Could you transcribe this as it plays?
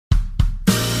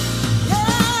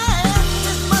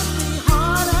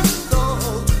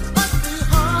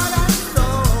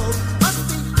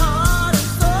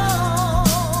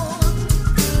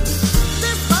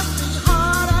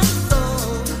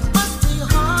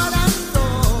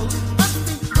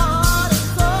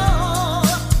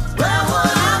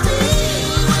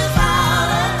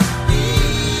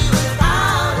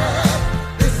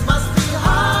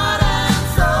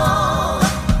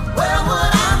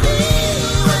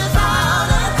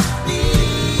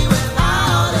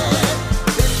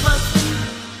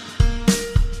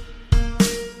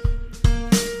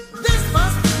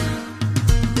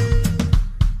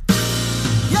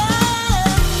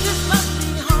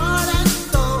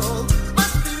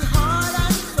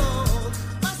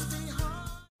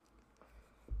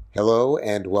Hello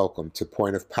and welcome to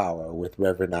Point of Power with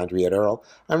Reverend Andriette Earl.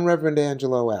 I'm Reverend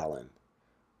Angelo Allen.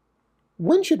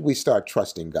 When should we start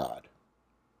trusting God?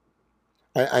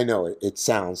 I know it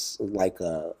sounds like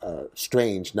a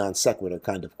strange, non sequitur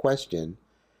kind of question,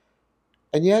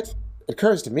 and yet it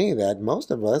occurs to me that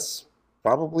most of us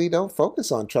probably don't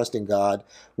focus on trusting God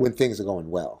when things are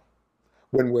going well,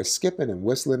 when we're skipping and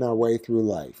whistling our way through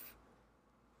life.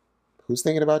 Who's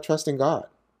thinking about trusting God?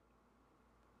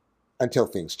 Until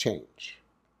things change,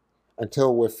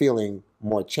 until we're feeling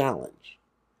more challenged.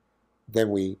 Then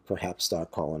we perhaps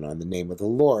start calling on the name of the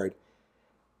Lord.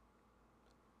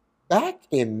 Back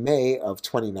in May of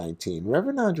 2019,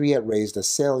 Reverend Andriette raised a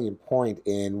salient point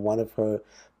in one of her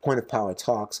Point of Power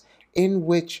talks in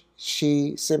which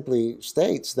she simply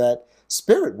states that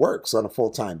spirit works on a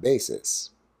full-time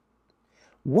basis.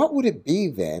 What would it be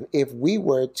then if we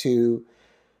were to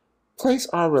place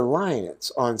our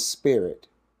reliance on spirit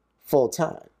full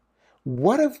time?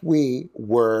 What if we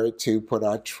were to put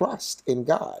our trust in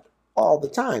God all the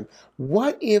time?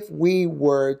 What if we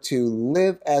were to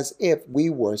live as if we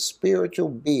were spiritual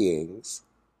beings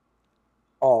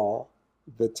all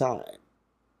the time?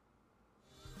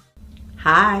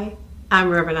 Hi, I'm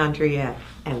Reverend Andriette,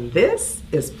 and this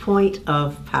is Point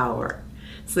of Power.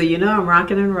 So you know I'm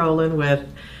rocking and rolling with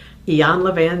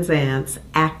Iyanla Vanzant's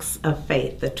Acts of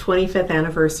Faith, the 25th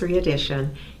anniversary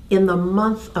edition, in the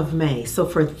month of May. So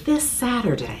for this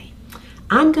Saturday,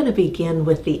 I'm going to begin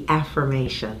with the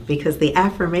affirmation, because the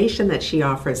affirmation that she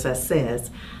offers us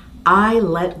says, I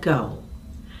let go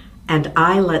and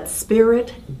I let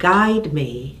Spirit guide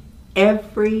me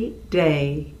every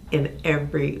day in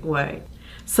every way.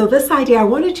 So this idea, I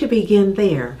wanted to begin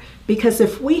there, because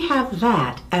if we have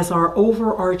that as our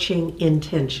overarching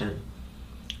intention,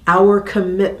 our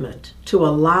commitment to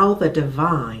allow the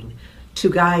divine to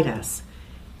guide us,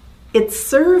 it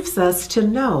serves us to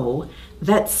know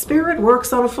that spirit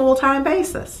works on a full-time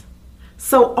basis.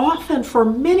 So often for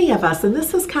many of us, and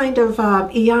this is kind of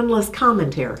Iyanla's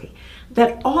commentary,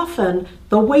 that often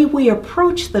the way we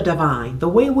approach the divine, the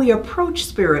way we approach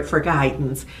spirit for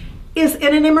guidance is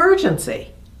in an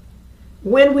emergency,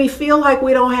 when we feel like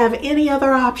we don't have any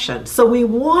other option. So we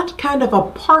want kind of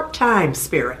a part-time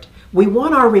spirit. We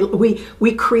want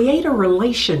we create a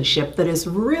relationship that is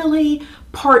really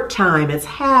part-time. It's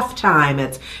half-time.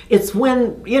 It's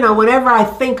when, whenever I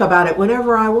think about it,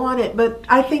 whenever I want it. But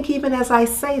I think even as I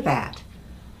say that,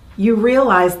 you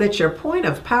realize that your point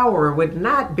of power would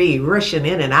not be rushing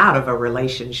in and out of a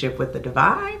relationship with the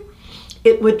divine.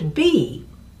 It would be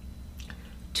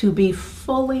to be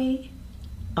fully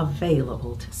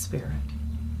available to spirit,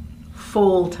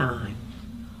 full-time,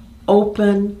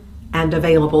 open and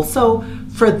available. So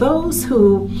for those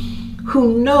who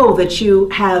know that you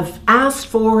have asked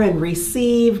for and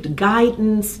received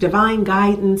guidance, divine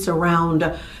guidance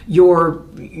around your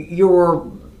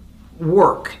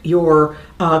work, your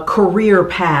career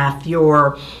path,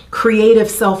 your creative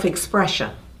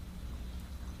self-expression,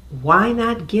 why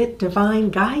not get divine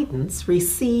guidance,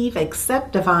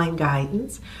 accept divine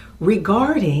guidance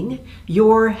regarding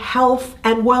your health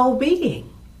and well-being?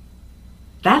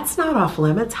 That's not off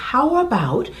limits. How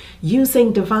about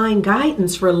using divine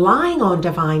guidance, relying on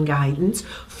divine guidance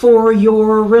for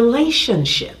your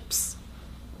relationships,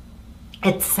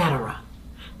 etc.?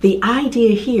 The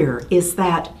idea here is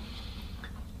that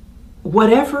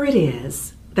whatever it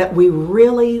is that we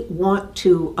really want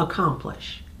to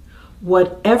accomplish,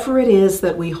 whatever it is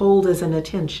that we hold as an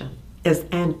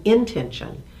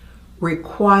intention,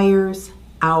 requires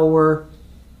our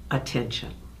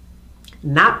attention.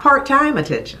 Not part-time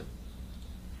attention,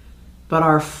 but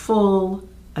our full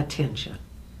attention.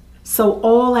 So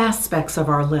all aspects of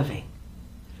our living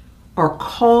are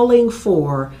calling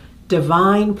for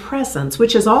divine presence,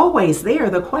 which is always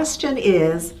there. The question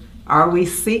is, are we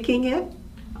seeking it?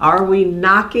 Are we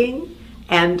knocking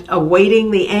and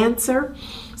awaiting the answer?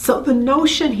 So the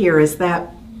notion here is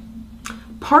that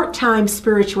part-time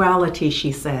spirituality,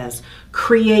 she says,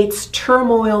 creates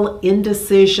turmoil,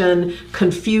 indecision,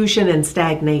 confusion, and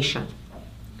stagnation.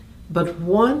 But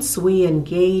once we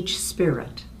engage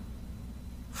spirit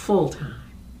full-time,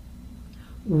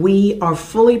 we are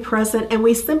fully present, and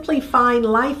we simply find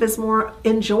life is more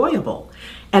enjoyable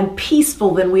and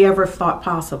peaceful than we ever thought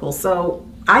possible. So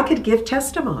I could give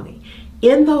testimony.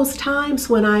 In those times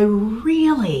when I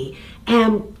really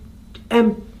am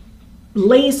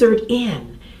lasered in,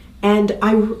 and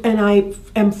I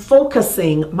am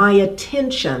focusing my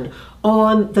attention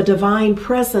on the divine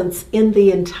presence in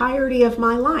the entirety of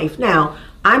my life. Now,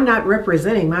 I'm not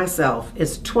representing myself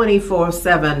as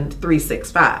 24/7,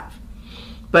 365.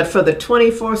 But for the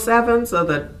 24/7s or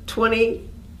the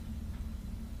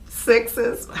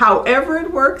sixes, however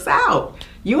it works out.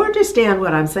 You understand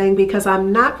what I'm saying, because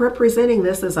I'm not representing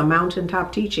this as a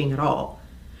mountaintop teaching at all.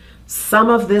 Some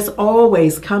of this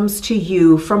always comes to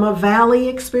you from a valley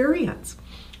experience.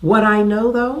 What I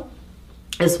know, though,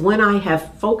 is when I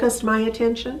have focused my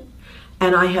attention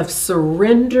and I have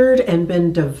surrendered and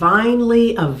been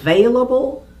divinely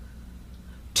available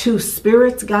to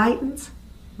Spirit's guidance,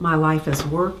 my life has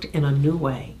worked in a new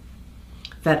way,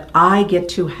 that I get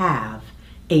to have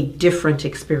a different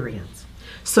experience.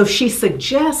 So she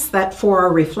suggests that for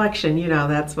our reflection,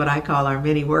 that's what I call our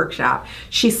mini workshop.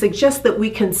 She suggests that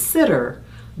we consider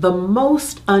the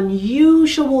most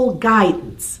unusual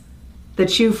guidance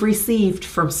that you've received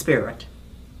from Spirit.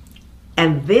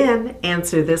 And then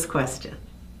answer this question: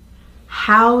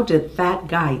 how did that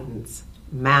guidance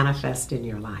manifest in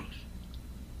your life?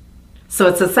 So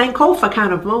it's a Sankofa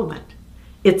kind of moment.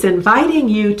 It's inviting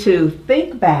you to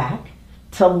think back,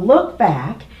 to look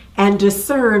back, and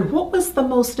discern what was the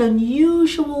most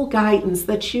unusual guidance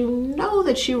that you know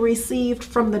that you received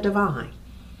from the divine.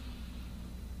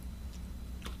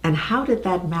 And how did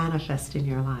that manifest in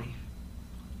your life?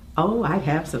 Oh, I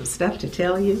have some stuff to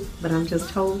tell you, but I'm just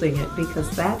holding it because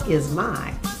that is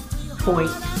my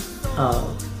point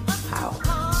of power.